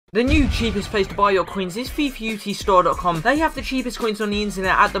The new cheapest place to buy your coins is FIFAUTstore.com. They have the cheapest coins on the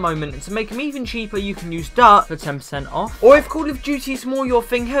internet at the moment, and to make them even cheaper you can use DUT for 10% off. Or if Call of Duty is more your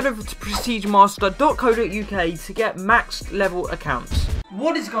thing, head over to prestigemaster.co.uk to get maxed level accounts.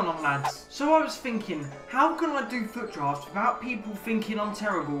 What is going on, lads? So I was thinking, how can I do foot drafts without people thinking I'm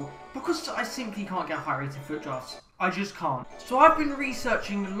terrible? Because I simply can't get high rated foot drafts. I just can't. So I've been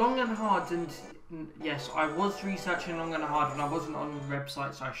researching long and hard, and yes, I was researching long and hard, and I wasn't on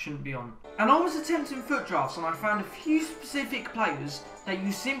websites I shouldn't be on. And I was attempting foot drafts, and I found a few specific players that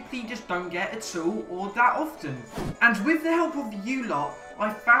you simply just don't get at all or that often. And with the help of you lot,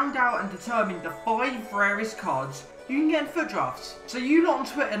 I found out and determined the 5 rarest cards you can get in foot drafts. So you lot on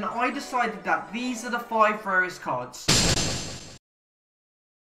Twitter and I decided that these are the 5 rarest cards.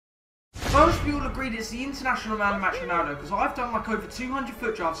 Most people agreed it's the international man of the match Ronaldo, because I've done like over 200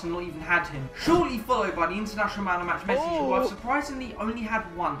 foot drafts and not even had him. Shortly followed by the international man of the match Messi, who I've surprisingly only had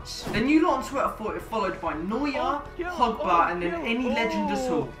once. Then you lot on Twitter thought it followed by Neuer, Pogba, and then any legend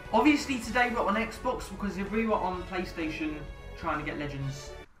at all. Obviously today we're on Xbox, because if we were on PlayStation trying to get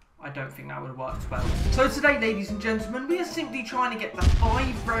legends, I don't think that would have worked well. So today, ladies and gentlemen, we are simply trying to get the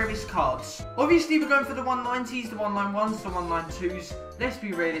 5 rarest cards. Obviously we're going for the 190s, the 191s, the 192s. Let's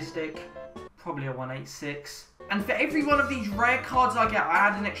be realistic. Probably a 186. And for every one of these rare cards I get, I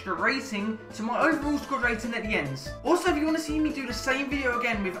add an extra rating to my overall squad rating at the end. Also, if you want to see me do the same video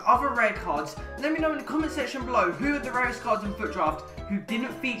again with other rare cards, let me know in the comment section below who are the rarest cards in FUT Draft who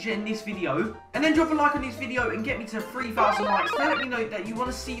didn't feature in this video. And then drop a like on this video and get me to 3,000 likes. Let me know that you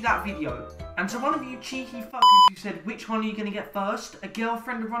want to see that video. And to one of you cheeky fuckers who said, which one are you going to get first? A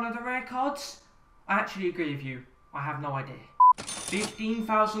girlfriend of one of the rare cards? I actually agree with you. I have no idea.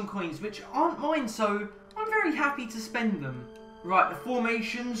 15,000 coins, which aren't mine, so I'm very happy to spend them. Right, the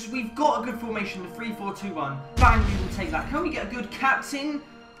formations. We've got a good formation, the 3-4-2-1. Bang, we will take that. Can we get a good captain?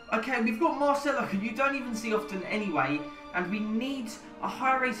 Okay, we've got Marcelo, who you don't even see often anyway. And we need a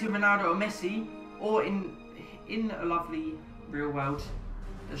high rated Ronaldo or Messi, or in a lovely real world,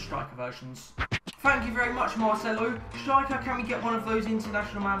 the striker versions. Thank you very much, Marcelo. Striker, can we get one of those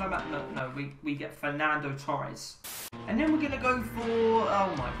international man? No, we get Fernando Torres. And then we're going to go for,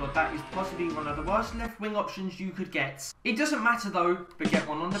 oh my god, that is possibly one of the worst left wing options you could get. It doesn't matter though, but get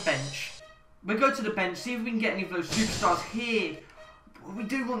one on the bench. We'll go to the bench, see if we can get any of those superstars here. We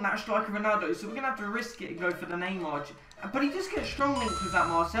do want that striker Ronaldo, so we're going to have to risk it and go for the Neymar. But he does get a strong link with that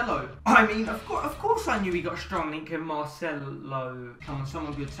Marcelo. I mean, of course I knew he got a strong link with Marcelo. Come on,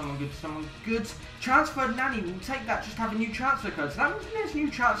 someone good, someone good, someone good. Transferred Nanny, we'll take that, just have a new transfer code. So that means there's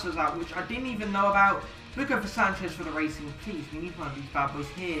new transfers out, which I didn't even know about. We'll go for Sanchez for the racing, please. We need one of these bad boys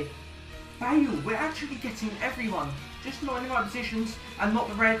here. Bale, we're actually getting everyone. Just not in the right positions, and not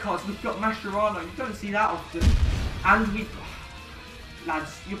the rare cards. We've got Mascherano, you don't see that often. And we've got...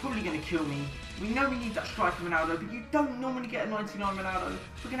 Lads, you're probably going to kill me. We know we need that striker Ronaldo, but you don't normally get a 99 Ronaldo.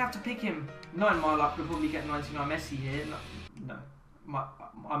 We're going to have to pick him. Not in my luck, we'll probably get 99 Messi here. No,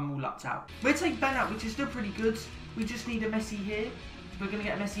 I'm all lucked out. We'll take Ben out, which is still pretty good. We just need a Messi here. We're going to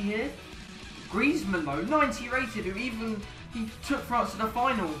get a Messi here. Griezmann though, 90 rated, who he took France to the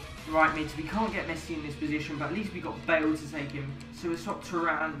final. Right, mates, we can't get Messi in this position, but at least we got Bale to take him. So we swapped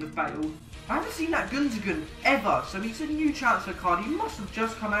Turan with Bale. I haven't seen that Gundogan ever, so he's a new transfer card. He must have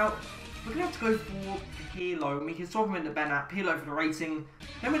just come out. We're going to have to go for Pirlo, and we can swap him into Benat. Pirlo for the rating.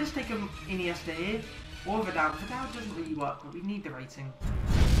 Then we'll just take him Iniesta here, or Vidal. Vidal doesn't really work, but we need the rating.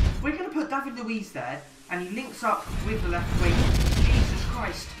 We're going to put David Luiz there, and he links up with the left wing. Jesus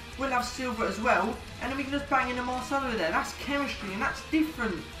Christ. We'll have Silva as well, and then we can just bang in a Marcelo there. That's chemistry, and that's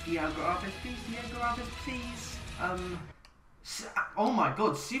different. Diego Alves, please. Diego Alves, please. Oh my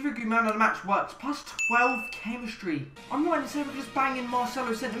god, Sirigu man of the match works. Plus 12 chemistry. I'm right to say we just bang in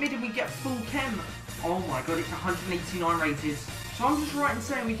Marcelo centre mid and we get full chem. Oh my god, it's 189 rated. So I'm just right in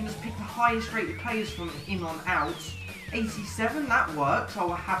saying we can just pick the highest rated players from in on out. 87, that works. I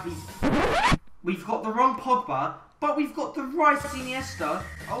will happily... We've got the wrong Pogba. But we've got the right Iniesta.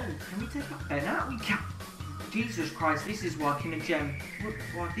 Oh, can we take that Ben out? We can. Jesus Christ, this is working a gem.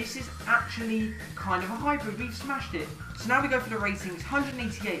 Well, this is actually kind of a hybrid. We've smashed it. So now we go for the ratings.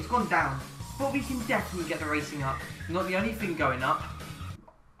 188, it's gone down. But we can definitely get the rating up. Not the only thing going up.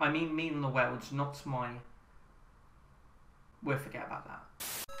 I mean me and the world's, not my... We'll forget about that.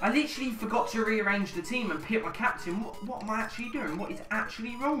 I literally forgot to rearrange the team and pick my captain. What am I actually doing? What is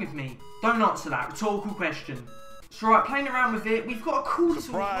actually wrong with me? Don't answer that. Rhetorical question. So right, playing around with it, we've got a cool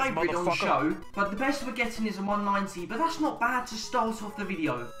little hybrid on show, but the best we're getting is a 190, but that's not bad to start off the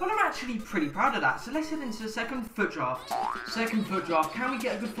video. But I'm actually pretty proud of that, so let's head into the second FUT draft. Second FUT draft, can we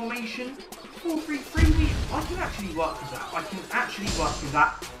get a good formation? 4-3-3, I can actually work with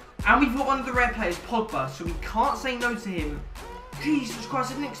that. And we've got one of the rare players, Pogba, so we can't say no to him. Jesus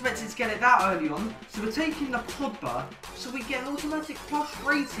Christ, I didn't expect it to get it that early on. So we're taking the Pogba, so we get an automatic plus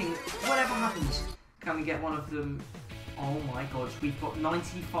rating, whatever happens. Can we get one of them? Oh my God, we've got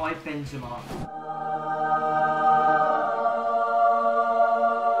 95 Benzema.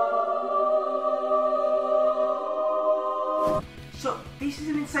 So this is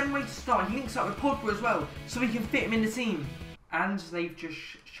an insane way to start. He links up with Pogba as well, so we can fit him in the team. And they've just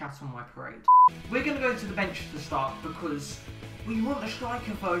shat on my parade. We're going to go to the bench to start because we want a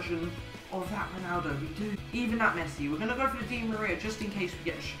striker version of that Ronaldo. We do. Even that Messi. We're going to go for the Di Maria just in case we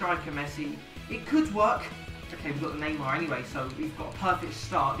get a striker Messi. It could work. Okay, we've got the Neymar anyway, so we've got a perfect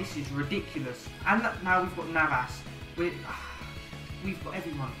start. This is ridiculous. And now we've got Navas. We've got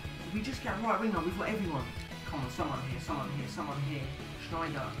everyone. If we just get a right winger, we've got everyone. Come on, someone here, someone here, someone here.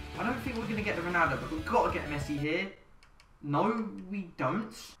 Schneider. I don't think we're going to get the Ronaldo, but we've got to get Messi here. No, we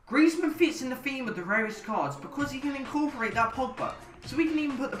don't. Griezmann fits in the theme of the rarest cards because he can incorporate that Pogba. So we can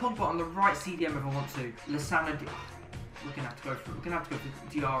even put the Pogba on the right CDM if I want to. Lasana, we're going to have to go for it. We're going to have to go for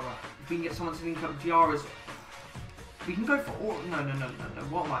Diarra. If we can get someone to link up Diarra's... We can go for all... No.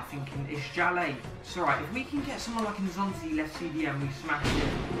 What am I thinking? It's Jalé. It's alright. If we can get someone like Nzonzi left CDM, we smashed it.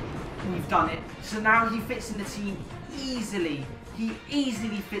 We've done it. So now he fits in the team easily. He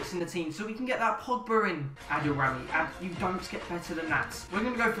easily fits in the team, so we can get that Pogba in. Adil Rami, you don't get better than that. We're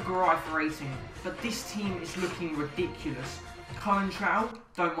going to go for Garay for rating, but this team is looking ridiculous. Cohen Trow,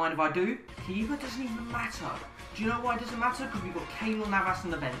 don't mind if I do. Keeper doesn't even matter. Do you know why it doesn't matter? Because we've got Keylor Navas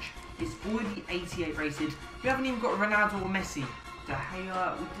on the bench. It's already 88 rated. We haven't even got Ronaldo or Messi. De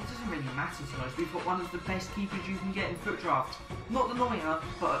Gea, it doesn't really matter to us. We've got one of the best keepers you can get in FUT draft. Not the Neuer,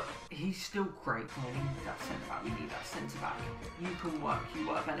 but he's still great. Come on, we need that centre back. We need that centre back. You can work. You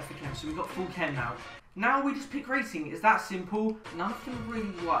work better for Chem. So we've got full Chem now. Now we just pick rating. It's that simple. None of them really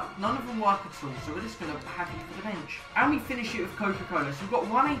work. None of them work at all. So we're just going to have him for the bench. And we finish it with Coca-Cola. So we've got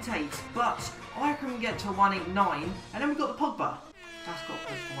 188, but I reckon we get to 189, and then we've got the Pogba. That's got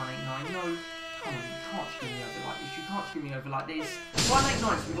close to 189. No. Come on, you can't screw me over like this. You can't screw me over like this.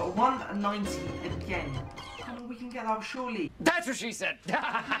 189, so we've got 190 again. Come on, we can get that surely. That's what she said.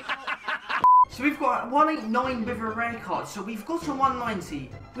 So we've got 189 with a rare card. So we've got a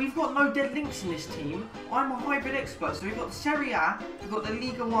 190. We've got no dead links in this team. I'm a hybrid expert. So we've got the Serie A, we've got the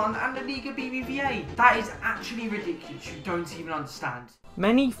Liga 1 and the Liga BBVA. That is actually ridiculous. You don't even understand.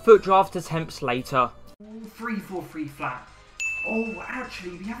 Many FUT draft attempts later. 3-4-3 flat. Oh,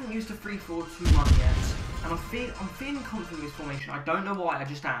 actually, we haven't used a 3-4-2-1 yet. And I'm feeling confident with this formation. I don't know why, I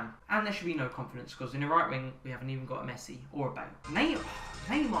just am. And there should be no confidence, because in the right wing, we haven't even got a Messi or a Bale.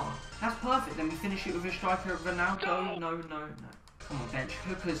 Neymar, that's perfect. Then we finish it with a striker of Ronaldo. No. Come on, bench.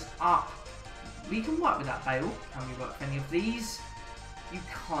 Hookers up. We can work with that Bale. Can we work with any of these? You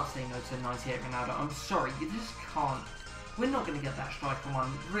can't say no to 98 Ronaldo. I'm sorry, you just can't. We're not going to get that striker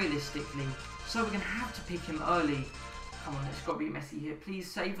one, realistically. So we're going to have to pick him early. Come on, it's got to be Messi here.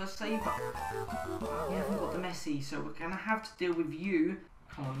 Please save us, save us. We haven't got the Messi, so we're going to have to deal with you.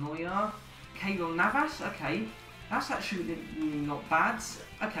 Come on, Neuer. Keylor Navas, okay. That's actually not bad.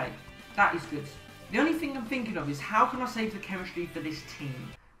 Okay, that is good. The only thing I'm thinking of is how can I save the chemistry for this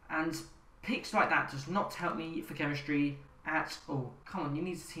team? And picks like that does not help me for chemistry at all. Come on, you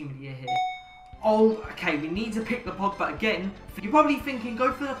need a team of the year here. Oh, okay, we need to pick the Pogba again. You're probably thinking,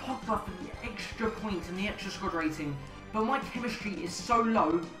 go for the Pogba for the extra points and the extra squad rating. But my chemistry is so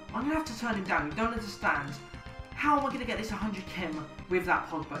low, I'm going to have to turn him down. You don't understand. How am I going to get this 100 chem with that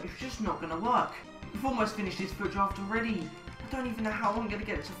Pogba? It's just not going to work. We've almost finished this FUT draft already. I don't even know how I'm going to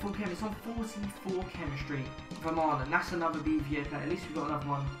get it to full chem. It's on 44 chemistry. Vermaelen, that's another BVA player. At least we've got another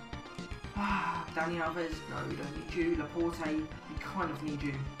one. Dani Alves, no, we don't need you. Laporte, we kind of need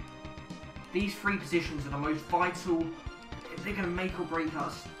you. These three positions are the most vital. They're going to make or break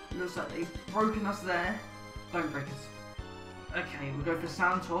us. It looks like they've broken us there. Don't break us. Okay, we'll go for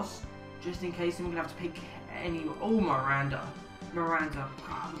Santos, just in case, and we're going to have to pick any... Oh, Miranda. God, we're going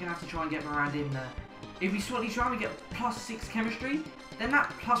to have to try and get Miranda in there. If we trying to get +6 chemistry, then that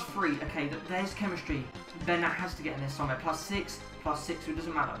 +3, okay, there's chemistry. Then that has to get in there somewhere. +6, +6, so it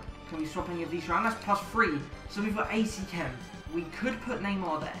doesn't matter. Can we swap any of these around? That's +3, so we've got 80 chem. We could put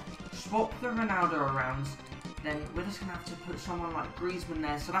Neymar there. Swap the Ronaldo around. Then we're just going to have to put someone like Griezmann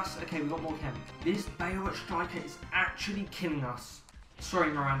there. So that's, okay, we've got more chem. This Bale at striker is actually killing us.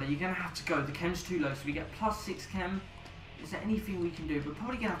 Sorry, Miranda, you're going to have to go. The chem's too low, so we get +6 chem. Is there anything we can do? We're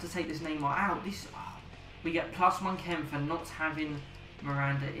probably going to have to take this Neymar out. We get +1 chem for not having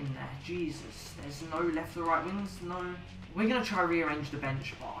Miranda in there. Jesus, there's no left or right wings, no. We're going to try rearrange the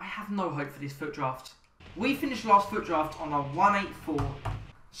bench, but I have no hope for this FUT draft. We finished last FUT draft on a 184.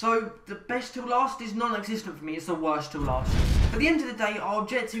 So the best till last is non-existent for me, it's the worst till last. At the end of the day, our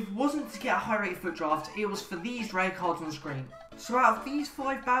objective wasn't to get a high rated FUT draft, it was for these rare cards on screen. So out of these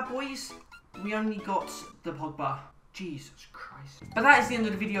 5 bad boys, we only got the Pogba. Jesus Christ. But that is the end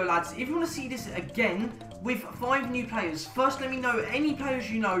of the video, lads. If you want to see this again with 5 new players, first let me know any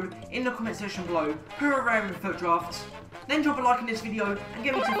players you know in the comment section below who are rare in FUT drafts. Then drop a like in this video and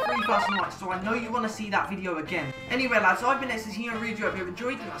get me to 3,000 likes so I know you want to see that video again. Anyway, lads, I've been xDuttinho. I really do hope you've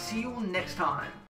enjoyed, and I'll see you all next time.